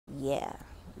yeah,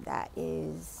 that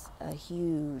is a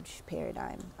huge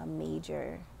paradigm, a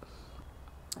major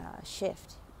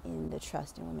shift in the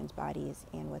trust in women's bodies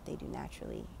and what they do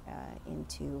naturally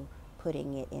into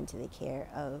putting it into the care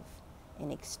of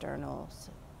an external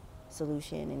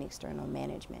solution and external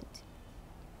management.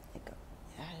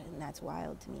 And that's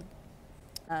wild to me.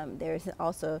 There's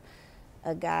also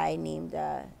a guy named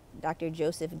Dr.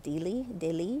 Joseph Daly.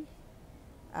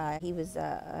 He was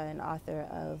an author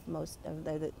of most of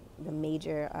the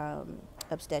major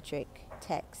obstetric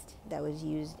text that was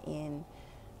used in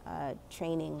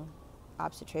training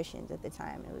obstetricians at the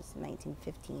time. It was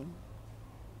 1915.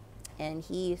 And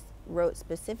he wrote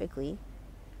specifically,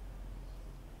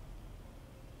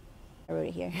 I wrote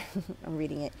it here, I'm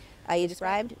reading it. He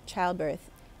described childbirth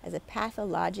as a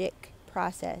pathologic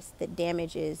process that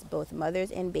damages both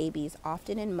mothers and babies,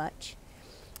 often and much.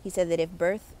 He said that if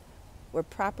birth were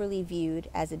properly viewed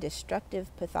as a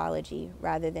destructive pathology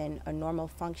rather than a normal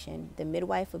function, the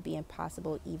midwife would be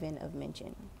impossible even of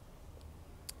mention.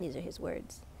 These are his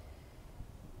words.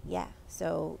 Yeah,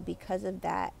 so because of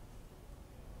that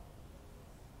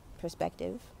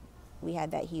perspective, we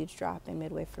had that huge drop in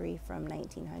midwifery from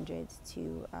 1900s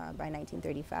to by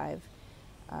 1935,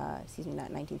 not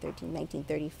 1913,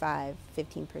 1935,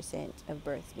 15% of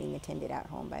births being attended at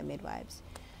home by midwives.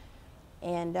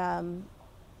 And,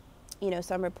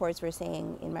 some reports were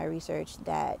saying in my research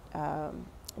that,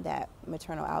 that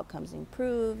maternal outcomes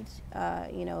improved,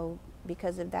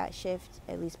 because of that shift,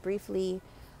 at least briefly.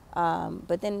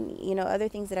 But then, other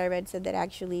things that I read said that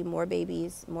actually more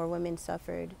babies, more women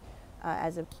suffered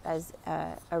as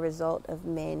a result of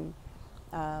men,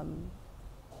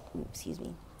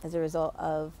 as a result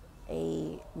of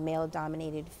a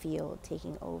male-dominated field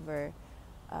taking over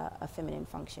a feminine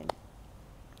function.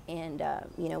 And,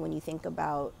 when you think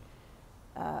about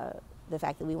the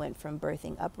fact that we went from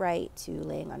birthing upright to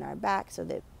laying on our back so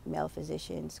that male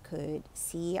physicians could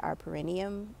see our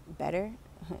perineum better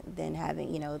than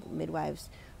having, midwives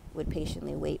would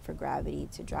patiently wait for gravity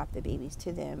to drop the babies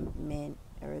to them, meant,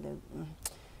 or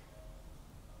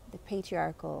the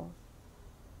patriarchal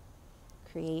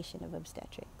creation of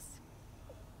obstetrics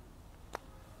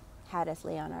had us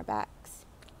lay on our backs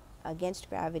against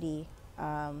gravity,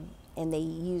 and they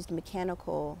used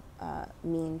mechanical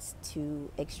means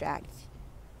to extract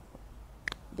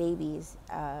babies.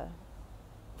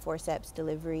 Forceps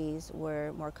deliveries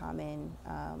were more common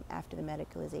after the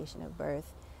medicalization of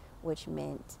birth, which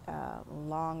meant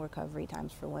long recovery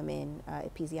times for women.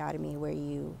 Episiotomy, where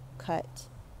you cut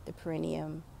the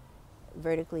perineum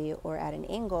vertically or at an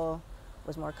angle,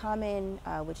 was more common,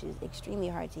 which is extremely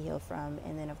hard to heal from.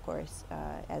 And then, of course,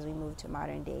 as we move to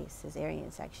modern day,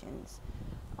 cesarean sections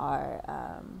are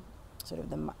sort of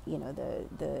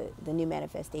the new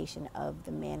manifestation of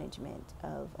the management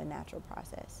of a natural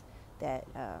process that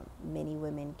many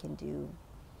women can do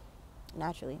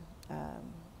naturally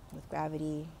with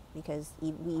gravity, because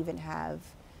we even have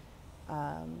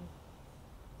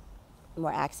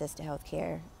more access to health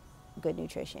care, good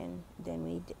nutrition than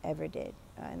we ever did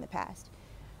in the past.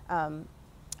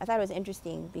 I thought it was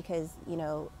interesting because, in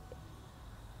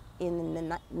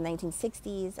the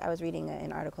 1960s, I was reading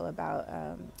an article about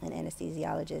an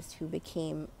anesthesiologist who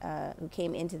came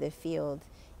into the field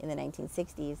in the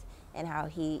 1960s, and how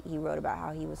he wrote about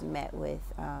how he was met with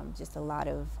just a lot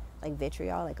of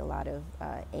vitriol, a lot of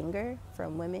anger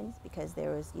from women, because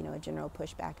there was a general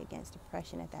pushback against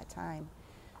oppression at that time,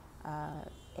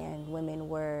 and women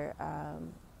were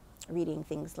reading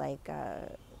things like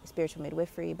Spiritual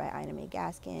Midwifery by Ina May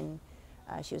Gaskin.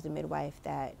 She was the midwife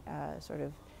that sort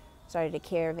of started a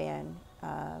caravan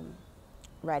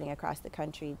riding across the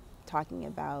country talking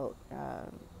about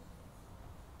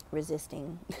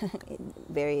resisting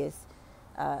various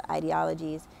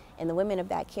ideologies. And the women of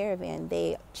that caravan,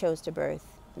 they chose to birth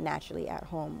naturally at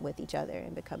home with each other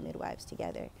and become midwives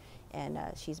together. And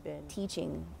she's been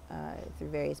teaching through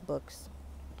various books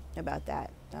about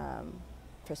that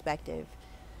perspective.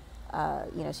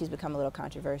 She's become a little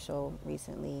controversial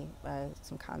recently,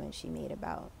 some comments she made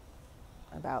about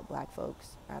Black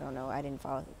folks. I don't know, I didn't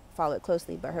follow it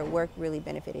closely, but her work really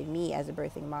benefited me as a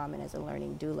birthing mom and as a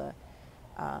learning doula.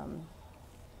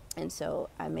 And so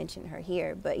I mentioned her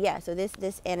here. But yeah, so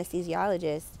this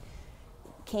anesthesiologist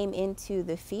came into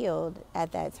the field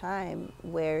at that time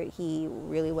where he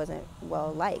really wasn't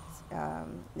well liked.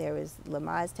 There was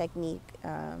Lamaze technique.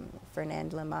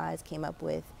 Fernand Lamaze came up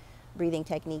with breathing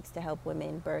techniques to help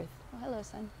women birth. Oh, hello,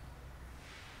 son.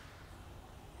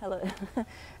 Hello.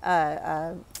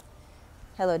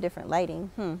 hello, different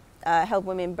lighting. Help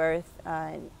women birth,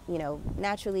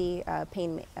 naturally,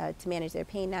 pain, to manage their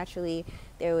pain naturally.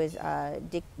 There was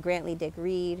Grantley Dick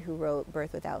Reed, who wrote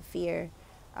Birth Without Fear,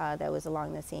 that was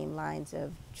along the same lines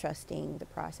of trusting the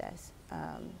process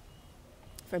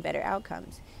for better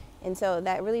outcomes. And so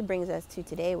that really brings us to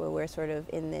today, where we're sort of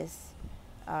in this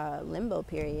limbo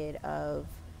period of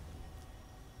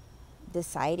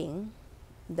deciding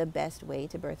the best way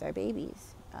to birth our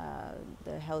babies,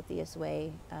 the healthiest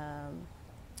way,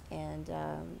 and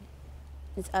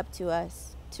it's up to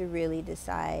us to really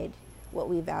decide what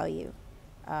we value.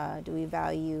 Do we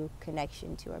value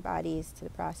connection to our bodies, to the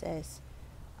process,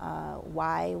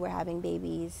 why we're having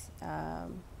babies,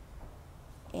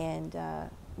 and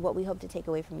what we hope to take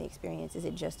away from the experience? Is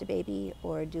it just a baby,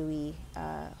 or do we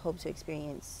hope to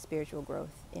experience spiritual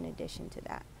growth in addition to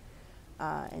that?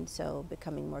 And so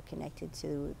becoming more connected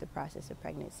to the process of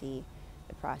pregnancy,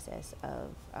 the process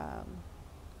of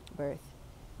birth.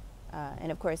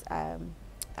 And of course,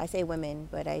 I say women,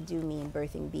 but I do mean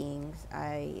birthing beings.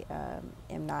 I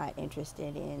am not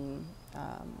interested in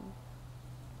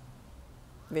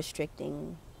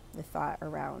restricting the thought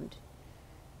around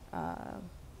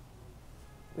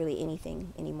really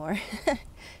anything anymore.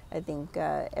 I think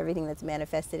everything that's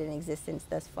manifested in existence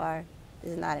thus far,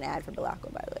 this is not an ad for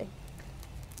Balaco, by the way.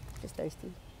 Just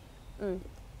thirsty.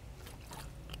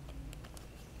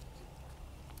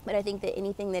 But I think that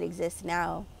anything that exists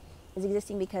now is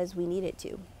existing because we need it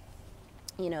to.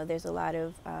 There's a lot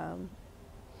of,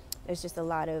 there's just a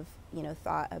lot of,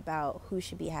 thought about who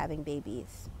should be having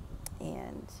babies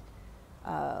and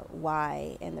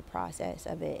why and the process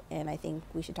of it. And I think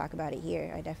we should talk about it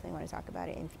here. I definitely want to talk about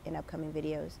it in upcoming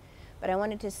videos. But I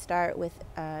wanted to start with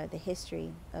the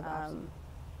history of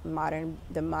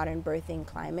the modern birthing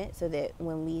climate, so that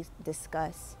when we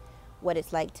discuss what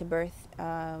it's like to birth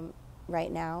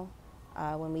right now,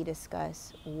 when we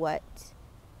discuss what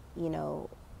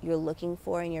you're looking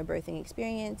for in your birthing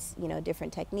experience,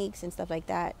 different techniques and stuff like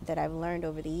that I've learned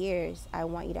over the years, I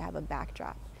want you to have a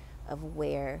backdrop of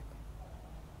where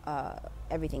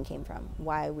everything came from,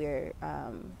 why we're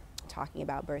talking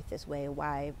about birth this way,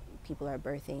 why people are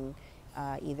birthing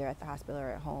either at the hospital or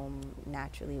at home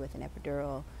naturally with an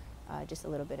epidural, just a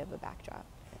little bit of a backdrop.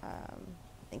 I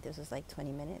think this was like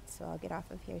 20 minutes, so I'll get off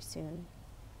of here soon.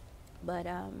 But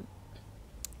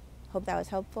hope that was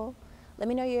helpful. Let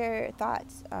me know your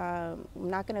thoughts. I'm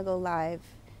not going to go live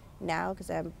now because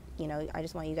I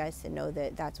just want you guys to know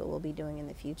that that's what we'll be doing in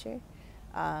the future.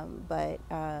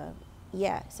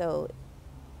 Yeah, so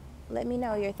let me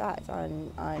know your thoughts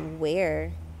on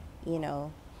where,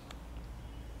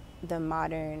 the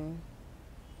modern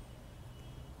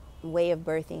way of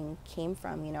birthing came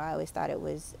from. I always thought it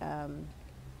was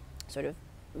sort of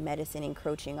medicine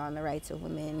encroaching on the rights of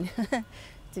women,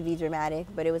 to be dramatic,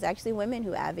 but it was actually women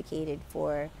who advocated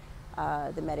for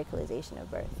the medicalization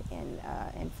of birth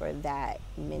and for that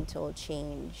mental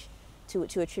change to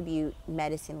attribute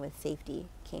medicine with safety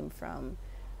came from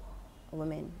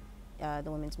women, the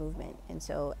women's movement. And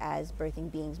so as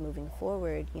birthing beings moving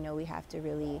forward, we have to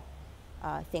really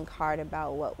think hard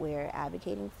about what we're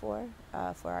advocating for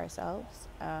ourselves,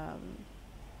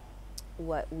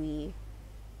 what we,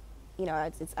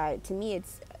 to me,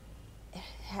 it's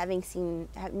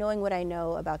knowing what I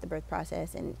know about the birth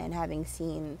process and having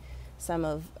seen some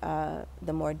of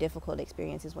the more difficult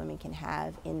experiences women can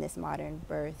have in this modern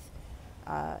birth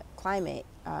climate.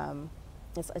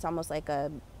 It's almost like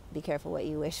a be careful what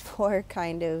you wish for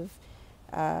kind of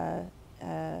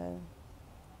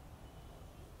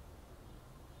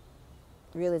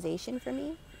realization for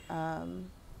me.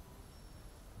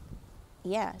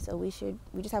 Yeah, so we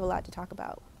just have a lot to talk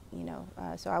about,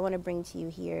 so I want to bring to you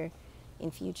here in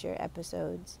future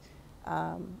episodes,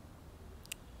 some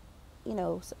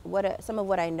of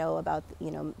what I know about,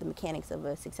 the mechanics of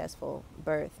a successful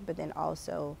birth, but then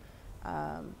also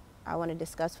I want to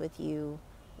discuss with you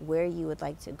where you would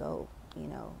like to go.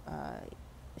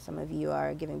 Some of you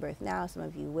are giving birth now, some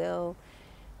of you will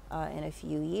in a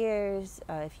few years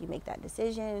if you make that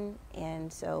decision.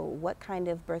 And so what kind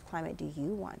of birth climate do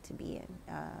you want to be in?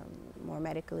 More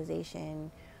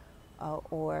medicalization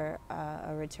or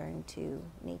a return to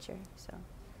nature? So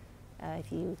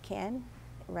if you can,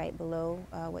 write below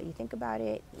what you think about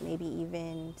it. Maybe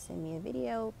even send me a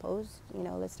video, post,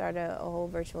 let's start a whole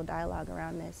virtual dialogue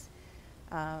around this.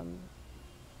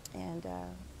 And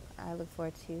I look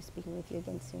forward to speaking with you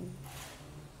again soon.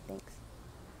 Thanks.